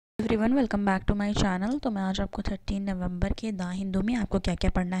Everyone, welcome back to my channel. तो मैं आज आपको 13 नवंबर के द हिंदू में आपको क्या क्या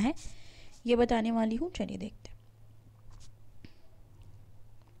पढ़ना है ये बताने वाली हूँ। चलिए देखते हैं।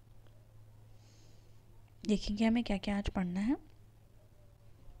 देखेंगे हमें क्या क्या आज पढ़ना है।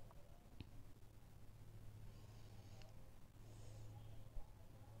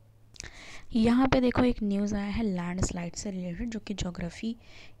 यहाँ पे देखो एक न्यूज़ आया है लैंडस्लाइड से रिलेटेड, जो कि ज्योग्राफी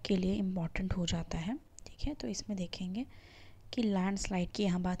के लिए इम्पॉर्टेंट हो जाता है। ठीक है, तो इसमें देखेंगे कि लैंडस्लाइड की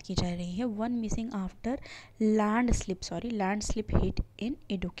यहाँ बात की जा रही है। One missing after land slip hit in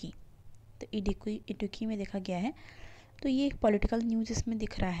Idukki. तो इडुक्की में देखा गया है। तो ये एक पॉलिटिकल न्यूज़ इसमें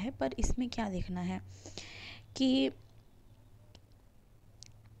दिख रहा है, पर इसमें क्या देखना है कि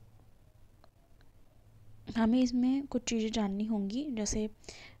हमें इसमें कुछ चीज़ें जाननी होंगी। जैसे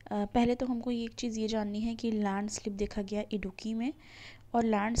पहले तो हमको एक चीज़ ये जाननी है कि लैंड स्लिप देखा गया इडुक्की में, और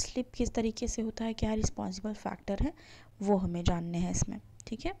लैंड स्लिप किस तरीके से होता है, क्या रिस्पॉन्सिबल फैक्टर है, वो हमें जानने हैं इसमें।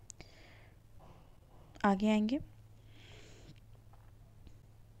 ठीक है, आगे आएंगे।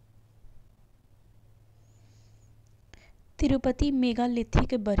 Tirupati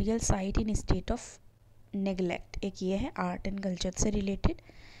megalithic burial site in state of neglect, एक ये है आर्ट एंड कल्चर से रिलेटेड।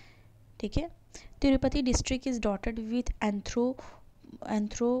 ठीक है, Tirupati district is dotted with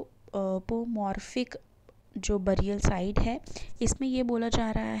anthropomorphic जो बरियल साइट है, इसमें ये बोला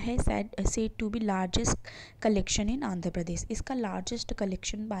जा रहा है said to be largest collection in Andhra Pradesh. इसका लार्जेस्ट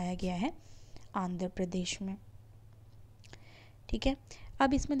कलेक्शन पाया गया है आंध्र प्रदेश में। ठीक है,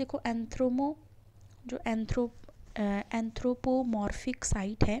 अब इसमें देखो एंथ्रोपोमॉर्फिक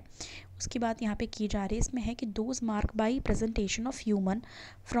साइट है, उसकी बात यहाँ पे की जा रही है। इसमें है कि those mark by presentation of human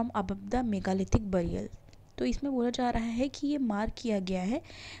from above the megalithic burial. तो इसमें बोला जा रहा है कि ये मार्क किया गया है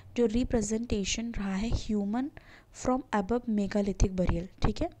जो रिप्रेजेंटेशन रहा है human from above megalithic burial.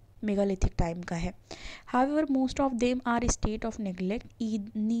 ठीक है, मेगालिथिक टाइम का है। However most of them are state of neglect,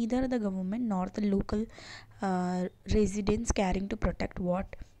 neither the government nor the local residents caring to protect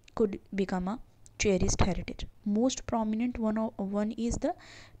what could become a cherished heritage. Most prominent one is the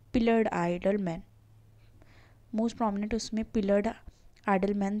pillared idol man. Most prominent उसमें pillared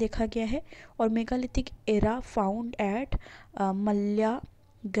idol man देखा गया है। और megalithic era found at मल्या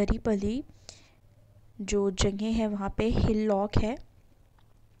गरीपली, जो जगह है वहाँ पे हिल लॉक है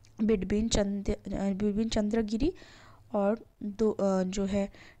बिटवीन चंद्रगिरी और जो है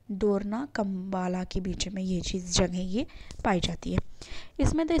डोरना कम्बाला के बीच में ये चीज़ जगह ये पाई जाती है।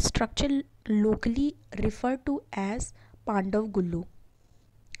 इसमें the structure locally refer to as Pandav गुल्लू।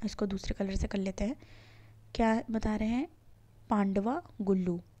 इसको दूसरे कलर से कर लेते हैं। क्या बता रहे हैं, पांडवा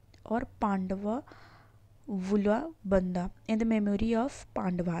गुल्लू और पांडवा वुला बंदा in the memory of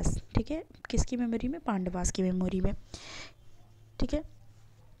Pandavas. ठीक है, किसकी मेमोरी में, पांडवास की मेमोरी में। ठीक है,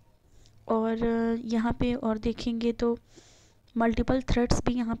 और यहाँ पे और देखेंगे तो मल्टीपल थ्रेड्स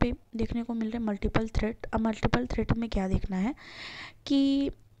भी यहाँ पे देखने को मिल रहे हैं। मल्टीपल थ्रेड में क्या देखना है कि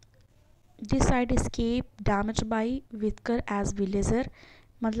this side escape damage by विथकर as villager.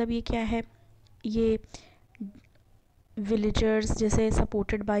 मतलब ये क्या है, ये विलेजर्स जैसे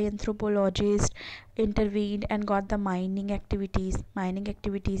supported by anthropologist intervened and got the mining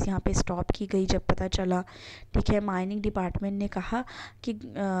activities यहाँ पे स्टॉप की गई जब पता चला। ठीक है, माइनिंग डिपार्टमेंट ने कहा कि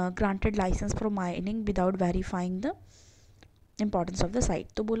granted licence for mining without verifying the importance of the site.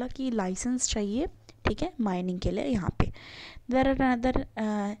 तो बोला कि लाइसेंस चाहिए, ठीक है, माइनिंग के लिए यहाँ पे। There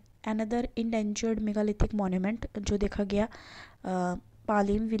are another endangered megalithic monument जो देखा गया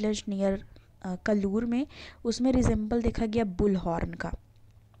पालीम विलेज नियर कल्लूर में, उसमें रिजेंबल देखा गया बुल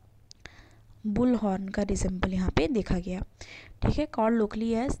हॉर्न का रिजेंबल यहाँ पे देखा गया। ठीक है, कॉल्ड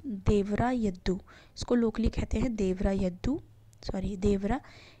लोकली एज देवरा यद्दू, इसको लोकली कहते हैं देवरा यद्दू।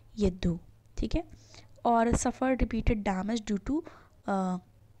 ठीक है, और सफ़र रिपीटेड डैमेज ड्यू टू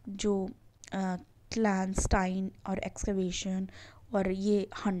जो क्लैंस्टाइन और एक्सकवेशन और ये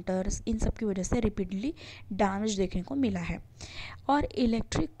हंटर्स, इन सब की वजह से रिपीटली डैमेज देखने को मिला है। और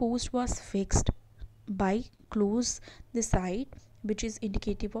electric post was fixed by close the site which is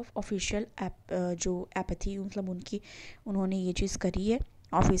indicative of official जो एपैथी, मतलब उन्होंने ये चीज़ करी है,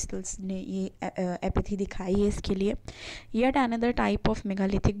 ऑफिसल्स ने ये एपैथी दिखाई है इसके लिए। Yet another type of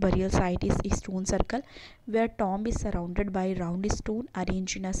megalithic burial site is stone circle where tomb is surrounded by round stone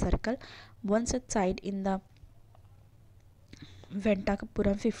arranged in a circle. One such site in the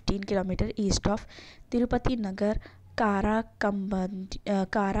वेंटापुरम 15 kilometre east of Tirupati Nagar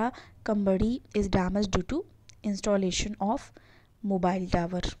काराकंबड़ी is damage due to installation of mobile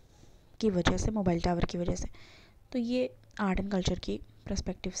tower की वजह से। तो ये art and culture की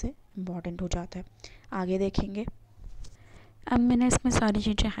perspective से important हो जाता है। आगे देखेंगे। अब मैंने इसमें सारी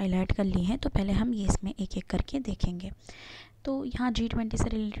चीज़ें हाईलाइट कर ली हैं, तो पहले हम ये इसमें एक एक करके देखेंगे। तो यहाँ G20 से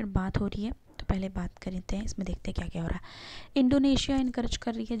रिलेटेड बात हो रही है, तो पहले बात करते हैं, इसमें देखते हैं क्या क्या हो रहा है। इंडोनेशिया इनकरेज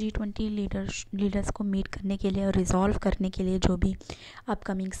कर रही है G20 लीडर्स को मीट करने के लिए और रिजॉल्व करने के लिए जो भी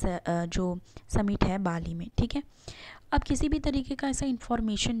अपकमिंग जो समिट है बाली में, ठीक है। अब किसी भी तरीके का ऐसा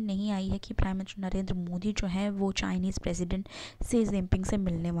इन्फॉर्मेशन नहीं आई है कि प्राइम मिनिस्टर नरेंद्र मोदी जो है वो चाइनीज़ प्रेसिडेंट शी जिनपिंग से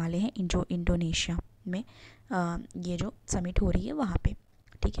मिलने वाले हैं जो इंडोनेशिया में ये जो समिट हो रही है वहाँ पे,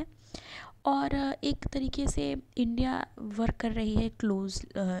 ठीक है। और एक तरीके से इंडिया वर्क कर रही है क्लोज,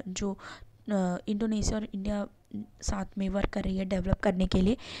 जो इंडोनेशिया और इंडिया साथ में वर्क कर रही है डेवलप करने के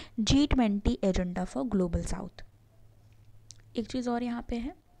लिए G20 agenda for global south. एक चीज़ और यहाँ पे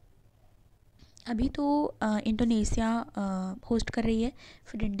है, अभी तो इंडोनेशिया होस्ट कर रही है,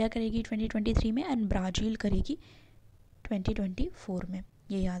 फिर इंडिया करेगी 2023 में एंड ब्राज़ील करेगी 2024 में,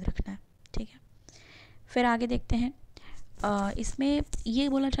 ये याद रखना है, ठीक है। फिर आगे देखते हैं, इसमें ये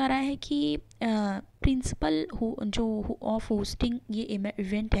बोला जा रहा है कि प्रिंसिपल जो ऑफ होस्टिंग ये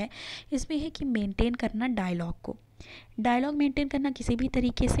इवेंट है, इसमें है कि मेंटेन करना डायलॉग मेंटेन करना किसी भी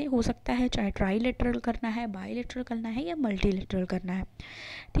तरीके से हो सकता है, चाहे ट्राईलेटरल करना है, बाईलेटरल करना है या मल्टीलेटरल करना है,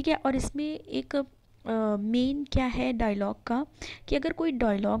 ठीक है। और इसमें एक मेन क्या है डायलॉग का, कि अगर कोई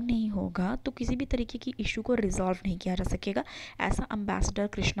डायलॉग नहीं होगा तो किसी भी तरीके की इशू को रिजॉल्व नहीं किया जा सकेगा, ऐसा एम्बेसडर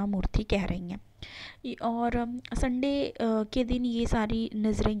कृष्णा मूर्ति कह रही हैं। और संडे के दिन ये सारी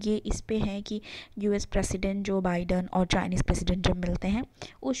नज़रें ये इस पे हैं कि यूएस प्रेसिडेंट जो बाइडन और चाइनीज़ प्रेसिडेंट जब मिलते हैं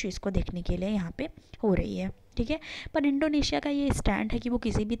उस चीज़ को देखने के लिए यहाँ पे हो रही है, ठीक है। पर इंडोनेशिया का ये स्टैंड है कि वो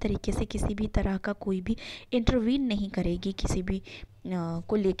किसी भी तरीके से किसी भी तरह का कोई भी इंटरवीन नहीं करेगी किसी भी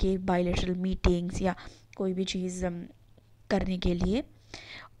को लेके बायलैटरल मीटिंग्स या कोई भी चीज़ करने के लिए।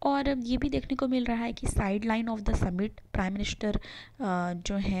 और ये भी देखने को मिल रहा है कि side line of the summit prime minister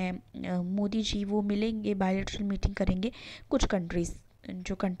जो हैं मोदी जी वो मिलेंगे, बायलैटरल मीटिंग करेंगे कुछ कंट्रीज़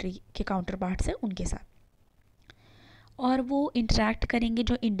जो कंट्री के काउंटर पार्ट्स हैं उनके साथ, और वो इंटरेक्ट करेंगे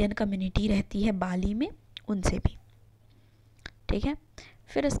जो इंडियन कम्युनिटी रहती है बाली में उनसे भी, ठीक है।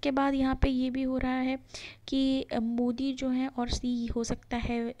 फिर उसके बाद यहाँ पे ये भी हो रहा है कि मोदी जो है और सी हो सकता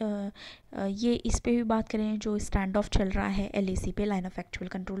है ये इस पे भी बात करें जो स्टैंड ऑफ चल रहा है LAC पे, लाइन ऑफ एक्चुअल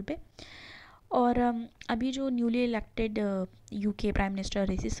कंट्रोल पे। और अभी जो newly elected UK prime minister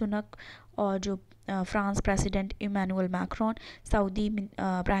Rishi Sunak और जो France president Emmanuel Macron, Saudi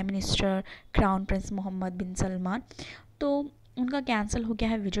prime minister crown Prince Mohammad बिन सलमान, तो उनका कैंसिल हो गया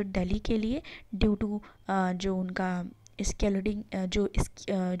है विजिट दिल्ली के लिए ड्यू टू जो उनका स्केड्यूलिंग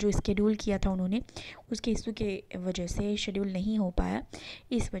जो स्केड्यूल किया था उन्होंने उसके इशू के वजह से शेड्यूल नहीं हो पाया,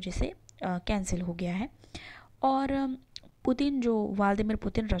 इस वजह से कैंसिल हो गया है। और पुतिन जो व्लादिमीर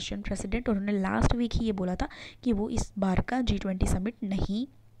पुतिन रशियन प्रेसिडेंट, उन्होंने लास्ट वीक ही ये बोला था कि वो इस बार का G20 समिट नहीं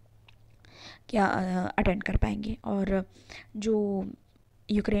अटेंड कर पाएंगे। और जो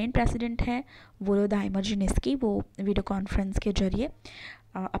यूक्रेन प्रेसिडेंट है वोलोदिमीर ज़ेलेंस्की, वो वीडियो कॉन्फ्रेंस के जरिए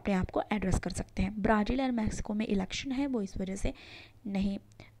अपने आप को एड्रेस कर सकते हैं। ब्राज़ील और मैक्सिको में इलेक्शन है, वो इस वजह से नहीं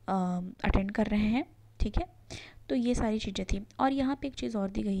अटेंड कर रहे हैं, ठीक है। तो ये सारी चीज़ें थी। और यहाँ पे एक चीज़ और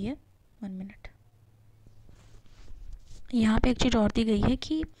दी गई है, 1 मिनट, यहाँ पे एक चीज़ और दी गई है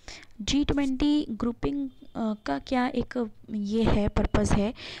कि G20 ग्रुपिंग का क्या एक ये है पर्पज़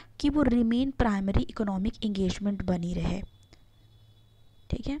है कि वो रिमेन प्राइमरी इकोनॉमिक इंगेजमेंट बनी रहे,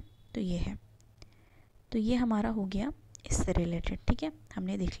 ठीक है। तो ये है, तो ये हमारा हो गया इससे रिलेटेड, ठीक है,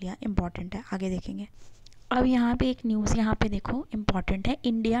 हमने देख लिया, इम्पॉर्टेंट है, आगे देखेंगे। अब यहाँ पे एक न्यूज़ यहाँ पे देखो इम्पॉर्टेंट है,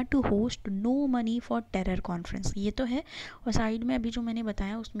 India to host no money for terror conference, ये तो है। और साइड में अभी जो मैंने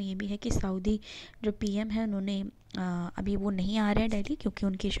बताया उसमें ये भी है कि सऊदी जो PM है उन्होंने अभी वो नहीं आ रहे हैं दिल्ली क्योंकि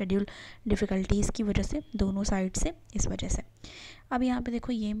उनकी शेड्यूल डिफ़िकल्टीज़ की वजह से दोनों साइड से, इस वजह से। अब यहाँ पे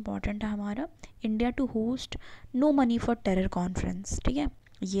देखो ये इम्पॉर्टेंट है हमारा, India to host no money for terror conference, ठीक है,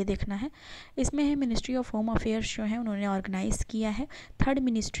 ये देखना है। इसमें है मिनिस्ट्री ऑफ होम अफेयर्स जो है उन्होंने ऑर्गेनाइज़ किया है, थर्ड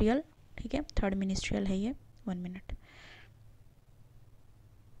मिनिस्ट्रियल, ठीक है, थर्ड मिनिस्ट्रियल है ये, 1 minute,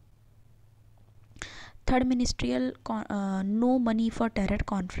 third ministerial no money for terror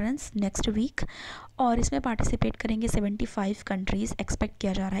conference next week. और इसमें पार्टिसिपेट करेंगे 75 कंट्रीज़, एक्सपेक्ट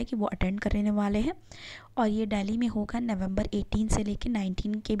किया जा रहा है कि वो अटेंड करने वाले हैं। और ये दिल्ली में होगा नवंबर 18 से लेकर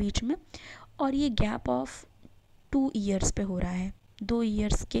 19 के बीच में। और ये गैप ऑफ 2 ईयर्स पे हो रहा है, 2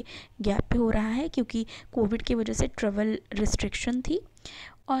 ईयर्स के गैप पे हो रहा है क्योंकि कोविड की वजह से ट्रैवल रिस्ट्रिक्शन थी।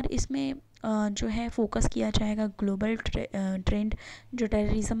 और इसमें जो है फोकस किया जाएगा ग्लोबल ट्रेंड जो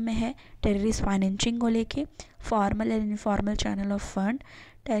टेररिज्म में है, टेररिस्ट फाइनेंसिंग को लेके, formal and informal channel of fund,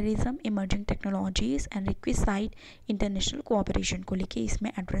 terrorism, emerging technologies and requisite international cooperation को लेके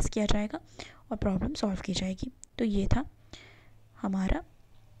इसमें एड्रेस किया जाएगा और प्रॉब्लम सॉल्व की जाएगी। तो ये था हमारा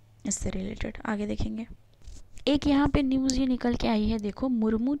इससे रिलेटेड, आगे देखेंगे। एक यहाँ पे न्यूज़ ये निकल के आई है, देखो,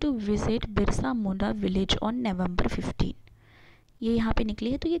 Murmu to visit Birsa Munda village on November 15, ये यहाँ पे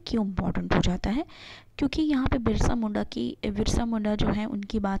निकली है। तो ये क्यों इम्पोर्टेंट हो जाता है, क्योंकि यहाँ पे बिरसा मुंडा जो है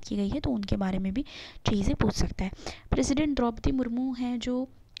उनकी बात की गई है, तो उनके बारे में भी चीज़ें पूछ सकता है। प्रेसिडेंट द्रौपदी मुर्मू हैं जो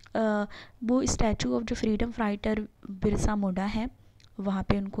वो स्टैचू ऑफ जो फ्रीडम फाइटर बिरसा मुंडा है वहाँ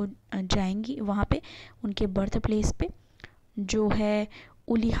पे उनको जाएंगी, वहाँ पे उनके बर्थ प्लेस पे जो है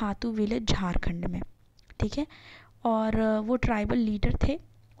उलीहातू विलेज झारखंड में, ठीक है। और वो ट्राइबल लीडर थे,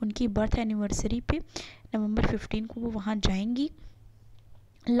 उनकी बर्थ एनिवर्सरी पे नवंबर 15 को वो वहाँ जाएंगी।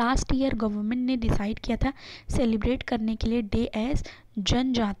 लास्ट ईयर गवर्नमेंट ने डिसाइड किया था सेलिब्रेट करने के लिए डे एज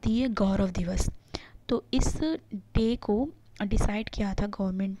जनजातीय गौरव दिवस। तो इस डे को डिसाइड किया था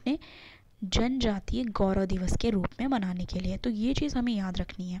गवर्नमेंट ने जनजातीय गौरव दिवस के रूप में मनाने के लिए। तो ये चीज़ हमें याद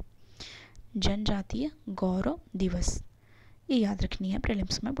रखनी है, जनजातीय गौरव दिवस, ये याद रखनी है,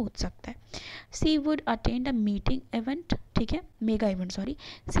 प्रीलिम्स में पूछ सकता है। सी would attend a meeting event, ठीक है, mega event sorry,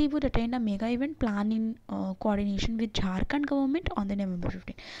 C would attend a mega event plan in coordination with Jharkhand government on the नवंबर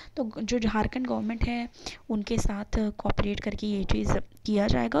 15। तो जो झारखंड गवर्नमेंट है उनके साथ कोऑपरेट करके ये चीज़ किया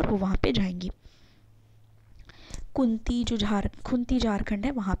जाएगा और वो वहाँ पे जाएंगी। खुंती झारखंड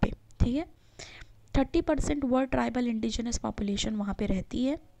है वहाँ पे, ठीक है। 30% वर्ल्ड ट्राइबल इंडिजिनस पॉपुलेशन वहाँ पे रहती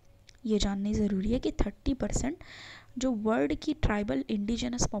है। ये जाननी ज़रूरी है कि 30% जो वर्ल्ड की ट्राइबल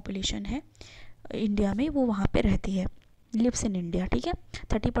इंडिजिनस पॉपुलेशन है इंडिया में वो वहाँ पे रहती है, लिव्स इन इंडिया, ठीक है।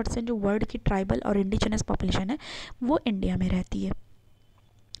 30% जो वर्ल्ड की ट्राइबल और इंडिजिनस पॉपुलेशन है वो इंडिया में रहती है,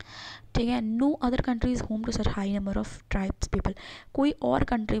 ठीक है। No other countries home to such high number of tribes people, कोई और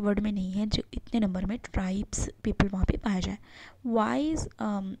कंट्री वर्ल्ड में नहीं है जो इतने नंबर में ट्राइब्स पीपल वहाँ पे पाया जाए। Wise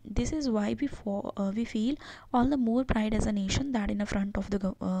this is why we feel all the more pride as a nation that in the front of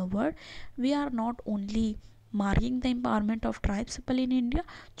the world we are not only marking the empowerment of tribes people in India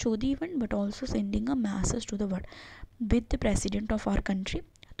through the event but also sending a message to the world with the president of our country।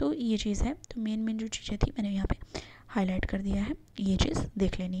 तो ये चीज़ है। तो main जो चीज़ें थी मैंने यहाँ पे हाईलाइट कर दिया है, ये चीज़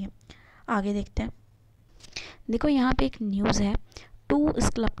देख लेनी है। आगे देखते हैं। देखो यहाँ पे एक न्यूज़ है, 2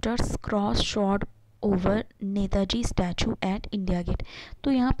 sculptures cross shot over Netaji statue eight India gate.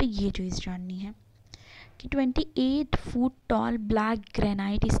 तो यहाँ पे ये चीज़ जाननी है कि 28 foot tall black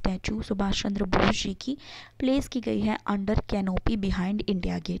granite statue Subhash Chandra Bose ji की प्लेस की गई है under canopy behind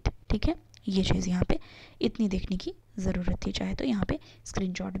India gate, ठीक है। ये चीज़ यहाँ पे इतनी देखने की ज़रूरत थी, चाहे तो यहाँ पे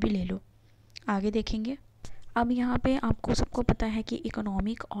स्क्रीनशॉट भी ले लो। आगे देखेंगे। अब यहाँ पे आपको सबको पता है कि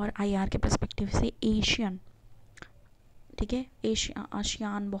इकोनॉमिक और आईआर के पर्सपेक्टिव से एशियन, ठीक है,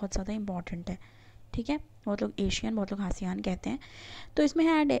 आसियान बहुत ज़्यादा इम्पॉर्टेंट है, ठीक है। बहुत लोग एशियन, बहुत लोग आसियान कहते हैं। तो इसमें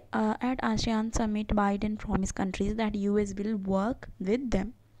है eight ASEAN summit Biden promise countries that US will work with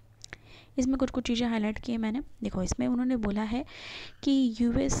them. इसमें कुछ चीज़ें हाईलाइट की है मैंने। देखो इसमें उन्होंने बोला है कि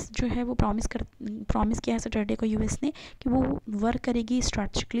यूएस जो है वो प्रॉमिस किया है सैटरडे को यूएस ने कि वो वर्क करेगी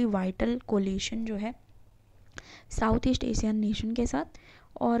स्ट्रेटेजिकली वाइटल कोलिशन जो है साउथ ईस्ट एशियन नेशन के साथ,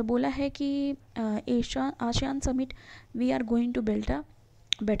 और बोला है कि ASEAN summit we are going to build a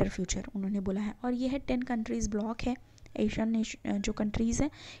better future, उन्होंने बोला है। और ये है 10 कंट्रीज़ ब्लॉक है, एशियन नेशन जो कंट्रीज़ है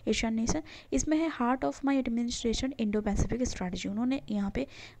एशियन नेशन। इसमें है heart of my administration Indo Pacific strategy, उन्होंने यहाँ पे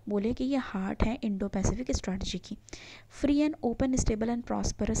बोले कि ये हार्ट है इंडो पैसिफिक स्ट्रैटेजी की। Free and open stable and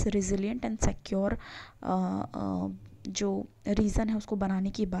prosperous resilient and secure जो रीज़न है उसको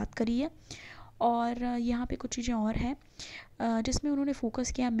बनाने की बात करी है। और यहाँ पे कुछ चीज़ें और हैं जिसमें उन्होंने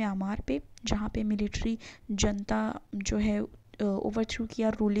फोकस किया म्यांमार पे, जहाँ पे मिलिट्री जनता जो है ओवरथ्रू किया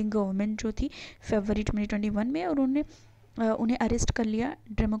रूलिंग गवर्नमेंट जो थी फरवरी 2021 में, और उन्हें अरेस्ट कर लिया,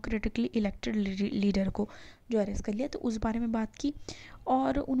 डेमोक्रेटिकली इलेक्टेड लीडर को जो अरेस्ट कर लिया, तो उस बारे में बात की।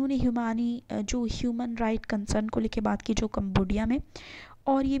 और उन्होंने ह्यूमन राइट कंसर्न को लेके बात की जो कंबोडिया में,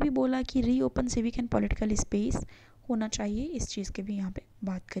 और ये भी बोला कि reopen civic and political space होना चाहिए, इस चीज़ के भी यहाँ पे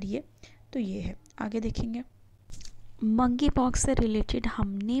बात करिए। तो ये है। आगे देखेंगे। मंकी पॉक्स से रिलेटेड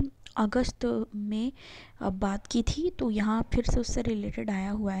हमने अगस्त में बात की थी, तो यहाँ फिर से उससे रिलेटेड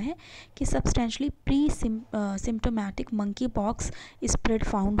आया हुआ है कि substantially pre symptomatic monkey pox spread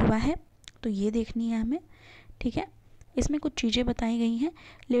found हुआ है, तो ये देखनी है हमें, ठीक है। इसमें कुछ चीज़ें बताई गई हैं।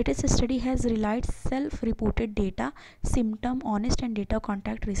 Latest study has relied self reported data symptom honest and data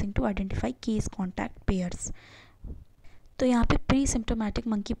contact tracing to identify case contact pairs. तो यहाँ पे pre symptomatic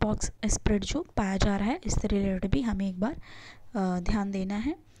monkey pox spread जो पाया जा रहा है, इससे रिलेटेड भी हमें एक बार ध्यान देना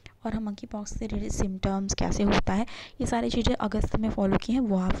है। और हम मंकी पॉक्स से रिलेटेड सिम्टम्स कैसे होता है, ये सारी चीज़ें अगस्त में फॉलो की हैं,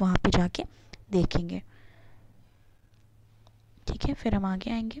 वो आप वहाँ पे जाके देखेंगे, ठीक है। फिर हम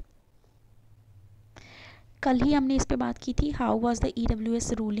आगे आएंगे। कल ही हमने इस पे बात की थी, how was the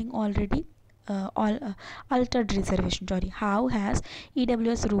EWS ruling already Altered reservation, sorry how has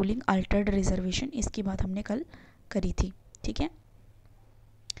EWS ruling Altered reservation, इसकी बात हमने कल करी थी, ठीक है।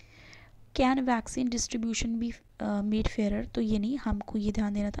 Can vaccine distribution be made fair, तो ये नहीं, हमको ये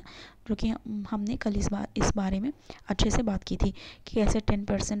ध्यान देना था, जो कि हमने कल इस बारे में अच्छे से बात की थी कि कैसे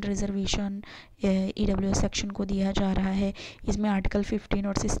 10% रिजर्वेशन EWS सेक्शन को दिया जा रहा है। इसमें आर्टिकल 15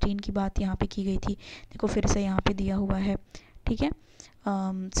 और 16 की बात यहाँ पे की गई थी, देखो फिर से यहाँ पे दिया हुआ है, ठीक है।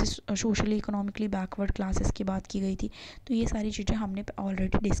 सोशली इकोनॉमिकली बैकवर्ड क्लासेस की बात की गई थी। तो ये सारी चीज़ें हमने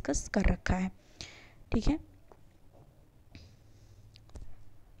ऑलरेडी डिस्कस कर रखा है, ठीक है।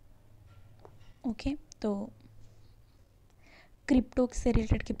 ओके, तो क्रिप्टो से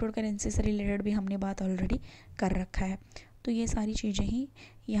रिलेटेड, क्रिप्टो करेंसी से रिलेटेड भी हमने बात ऑलरेडी कर रखा है। तो ये सारी चीज़ें ही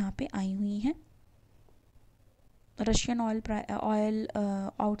यहाँ पे आई हुई हैं। Russian oil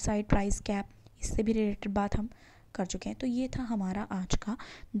outside price cap, इससे भी रिलेटेड बात हम कर चुके हैं। तो ये था हमारा आज का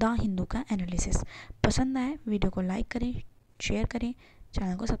द हिंदू का एनालिसिस। पसंद आए वीडियो को लाइक करें, शेयर करें,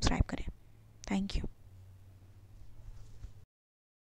 चैनल को सब्सक्राइब करें। Thank you.